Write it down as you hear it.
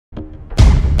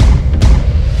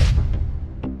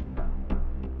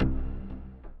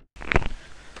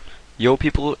Yo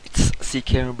people, it's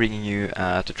CK bringing you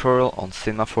a tutorial on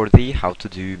Cinema 4D, how to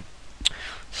do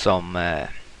some,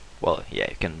 well yeah,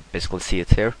 you can basically see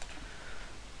it here.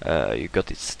 You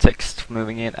got its text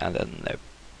moving in and then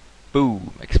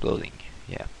boom, exploding.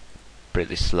 Yeah,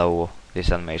 pretty slow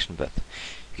this animation, but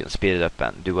you can speed it up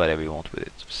and do whatever you want with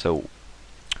it. So,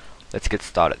 let's get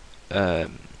started.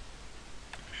 Let's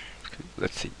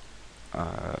see.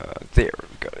 There,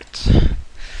 we got it.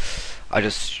 I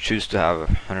just choose to have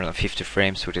 150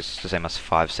 frames, which is the same as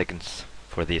 5 seconds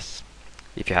for this.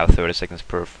 If you have 30 seconds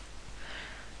per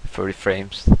 30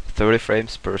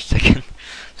 frames per second,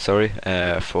 sorry,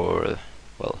 for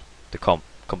well the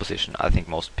composition. I think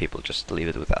most people just leave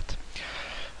it with that.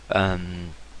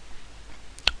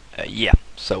 Yeah.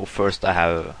 So first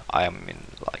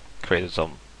created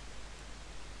some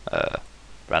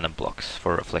random blocks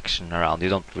for reflection around. You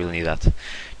don't really need that,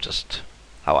 just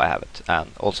how I have it, and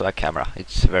also a camera.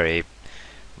 It's very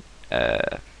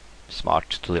smart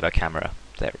to leave a camera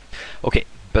there. Okay,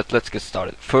 but let's get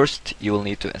started. First, you will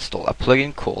need to install a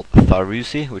plugin called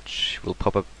Tharusi, which will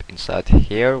pop up inside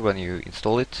here when you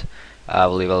install it. I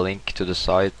will leave a link to the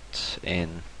site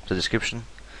in the description.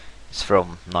 It's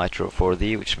from Nitro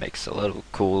 4D, which makes a lot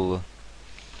of cool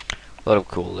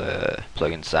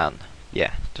plugins and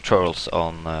yeah, tutorials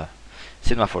on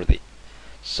Cinema 4D.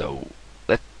 So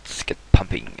let's get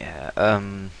pumping.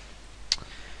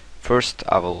 First,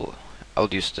 I'll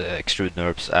use the extrude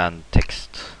NURBS and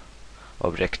text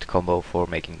object combo for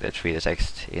making the 3D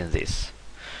text in these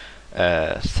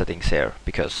settings here,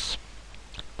 because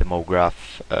the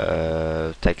MoGraph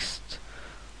text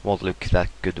won't look that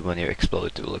good when you explode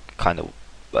it. It will look kind of,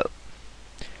 well,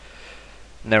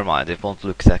 never mind, it won't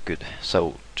look that good.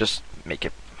 So just make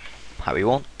it how you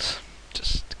want.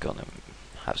 Just gonna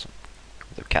have some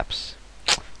other caps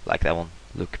like that one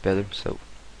look better, so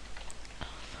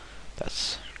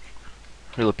that's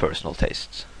really personal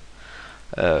taste.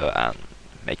 And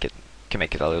can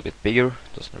make it a little bit bigger,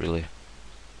 doesn't really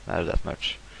matter that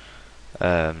much.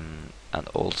 And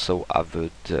also I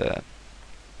would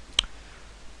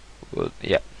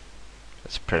yeah,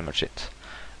 that's pretty much it.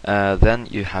 Then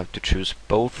you have to choose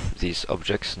both these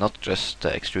objects, not just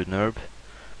extrude NURB,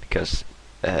 because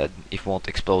it won't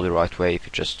explode the right way if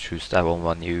you just choose that one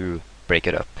when you break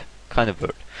it up. Kind of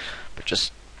weird, but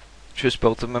just choose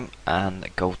both of them and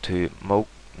go to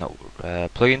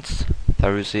plugins,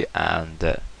 Tharusi,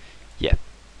 and yeah,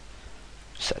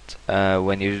 set.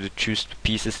 When you choose the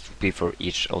pieces, it will be for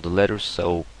each of the letters,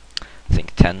 so I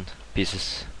think 10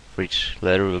 pieces for each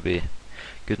letter will be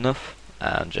good enough.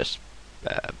 And just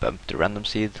bump the random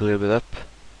seed a little bit up.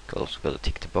 Also gotta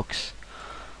tick the box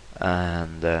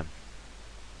and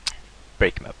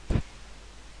break them up.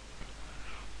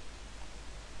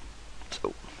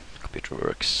 So computer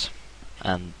works,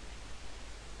 and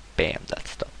bam,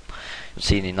 that's done. You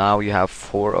see now you have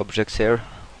 4 objects here,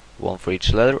 1 for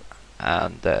each letter,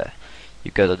 and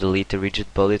you gotta delete the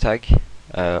rigid body tag,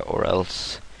 or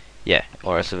else it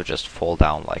will just fall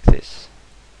down like this.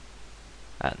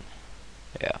 And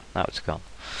yeah, now it's gone.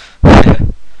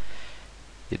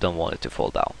 You don't want it to fall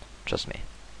down, trust me.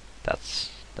 That's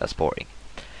boring.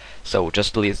 So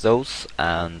just delete those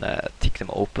and tick them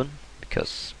open,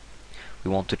 because we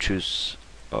want to choose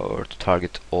or to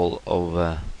target all of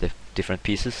the different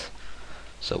pieces.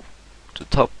 So to the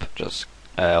top, just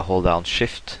hold down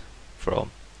Shift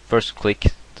from first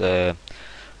click the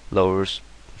lowers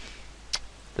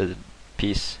the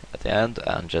piece at the end,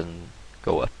 and then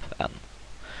go up, and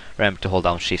remember to hold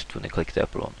down Shift when you click the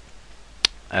upper one.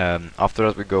 After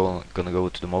that, we're gonna go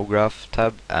to the MoGraph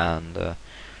tab and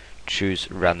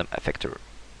choose Random Effector.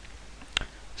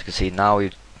 As you can see now, you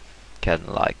can,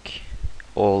 like,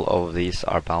 all of these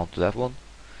are bound to that one,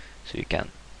 so you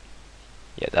can,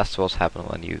 yeah, that's what's happened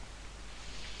when you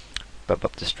bump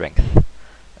up the strength.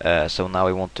 So now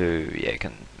we want to, yeah, you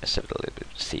can mess it a little bit,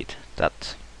 see it,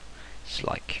 that it's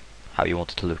like how you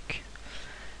want it to look.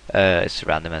 It's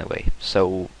random anyway,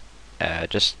 so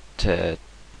just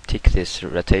tick this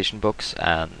rotation box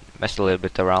and mess a little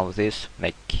bit around with this,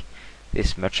 make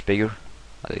this much bigger.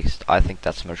 At least I think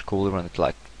that's much cooler when it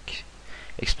like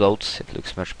explodes. It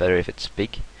looks much better if it's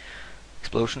big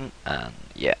explosion. And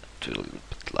yeah, do a little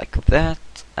bit like that,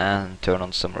 and turn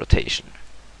on some rotation.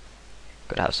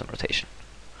 Gotta have some rotation.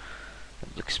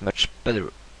 It looks much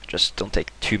better. Just don't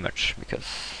take too much, because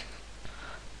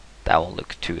that won't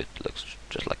look too. It looks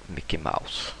just like Mickey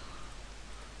Mouse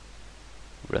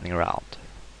running around.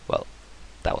 Well,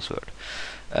 that was weird.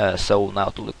 So now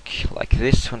to look like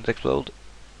this when it explodes.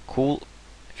 Cool,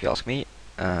 if you ask me.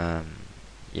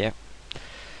 Yeah.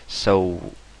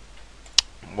 So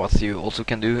what you also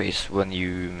can do is, when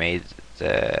you made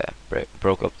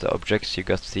broke up the objects, you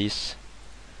got these.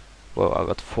 Well, I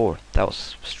got 4. That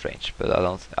was strange, but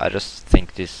I just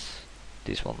think these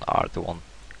one are the one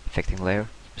affecting layer.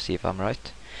 See if I'm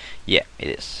right. Yeah,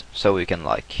 it is. So you can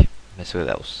like mess with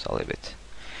those a little bit,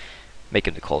 make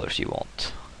them the colors you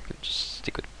want. You can just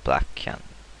stick with black, and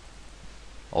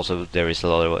also there is a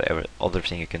lot of other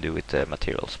thing you can do with the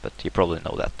materials, but you probably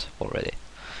know that already.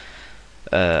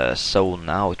 So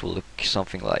now it will look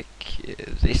something like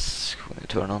this when you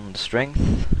turn on the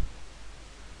strength.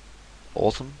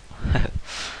 Awesome.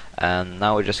 And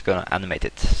now we're just gonna animate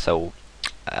it. So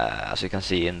as you can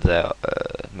see in the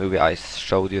movie I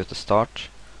showed you at the start,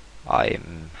 I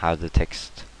have the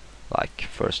text like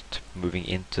first moving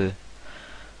into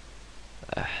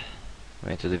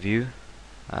the view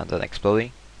and then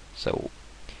exploding. So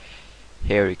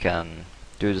here you can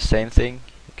do the same thing.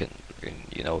 You can,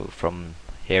 from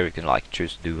here you can like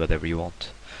choose to do whatever you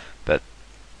want, but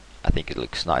I think it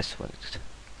looks nice when it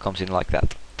comes in like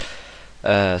that.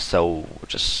 So we're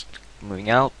just moving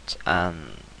out,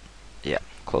 and yeah,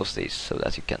 close these so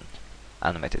that you can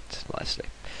animate it nicely.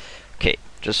 Okay,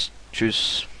 just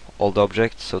choose all the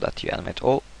objects so that you animate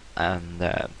all, and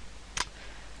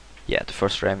yeah, the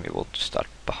first frame you want to start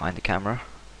behind the camera.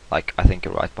 Like, I think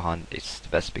right behind is the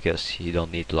best, because you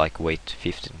don't need to like wait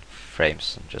 15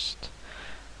 frames and just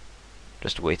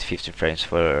wait 15 frames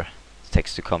for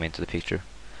text to come into the picture.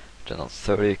 Then on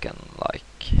 30 you can like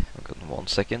 1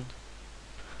 second,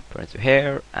 put it to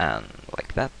here and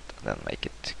like that, and then make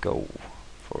it go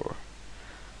for,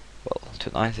 well,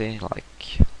 to 90.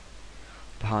 Like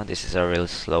behind this is a really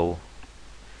slow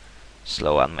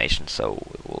animation, so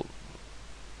it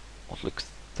won't look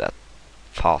that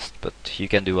fast, but you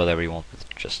can do whatever you want with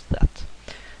just that.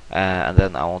 And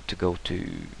then I want to go to,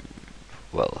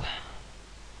 well,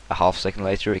 a half second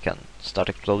later you can start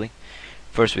exploding.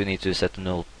 First we need to set the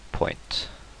null point.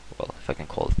 Well, if I can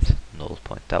call it null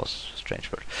point, that was a strange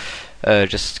word.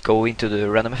 Just go into the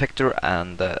random effector,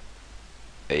 and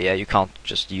yeah, you can't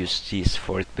just use these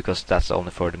for it because that's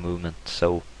only for the movement.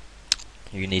 So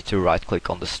you need to right click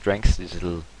on the strength, this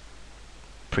little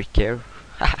prick here.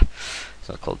 It's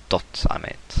not called dot, I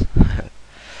meant.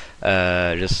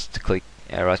 Just click,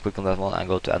 right click on that one and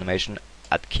go to animation,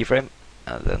 add keyframe,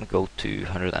 and then go to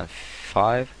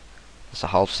 105. That's a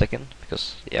half second,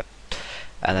 because yep.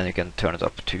 And then you can turn it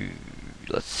up to,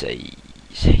 let's say,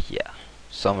 yeah,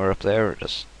 somewhere up there.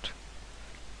 Just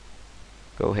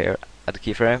go here, add the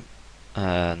keyframe.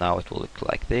 Now it will look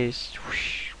like this,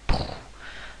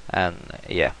 and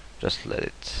yeah, just let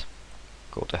it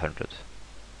go to 100.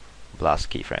 Blast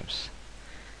keyframes.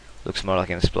 Looks more like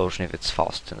an explosion if it's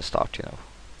fast in the start, you know.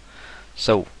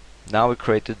 So now we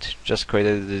just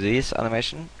created this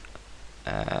animation,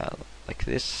 like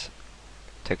this.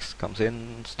 Text comes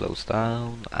in, slows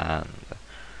down, and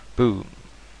boom,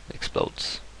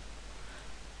 explodes.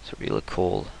 It's a really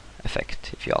cool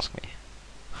effect, if you ask me.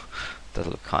 Does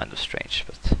look kind of strange,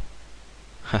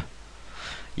 but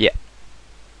yeah.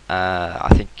 I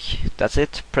think that's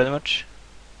it, pretty much.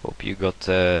 Hope you got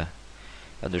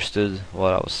understood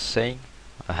what I was saying.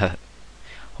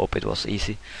 Hope it was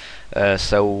easy.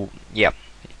 So yeah,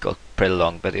 it got pretty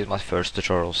long, but it was my first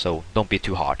tutorial, so don't be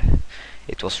too hard.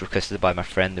 It was requested by my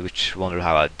friend, which wondered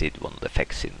how I did one of the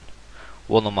effects in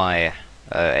one of my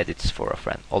edits for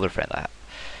a other friend I have.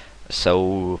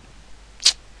 So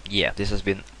yeah, this has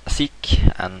been Seek,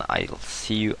 and I'll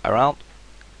see you around.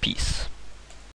 Peace.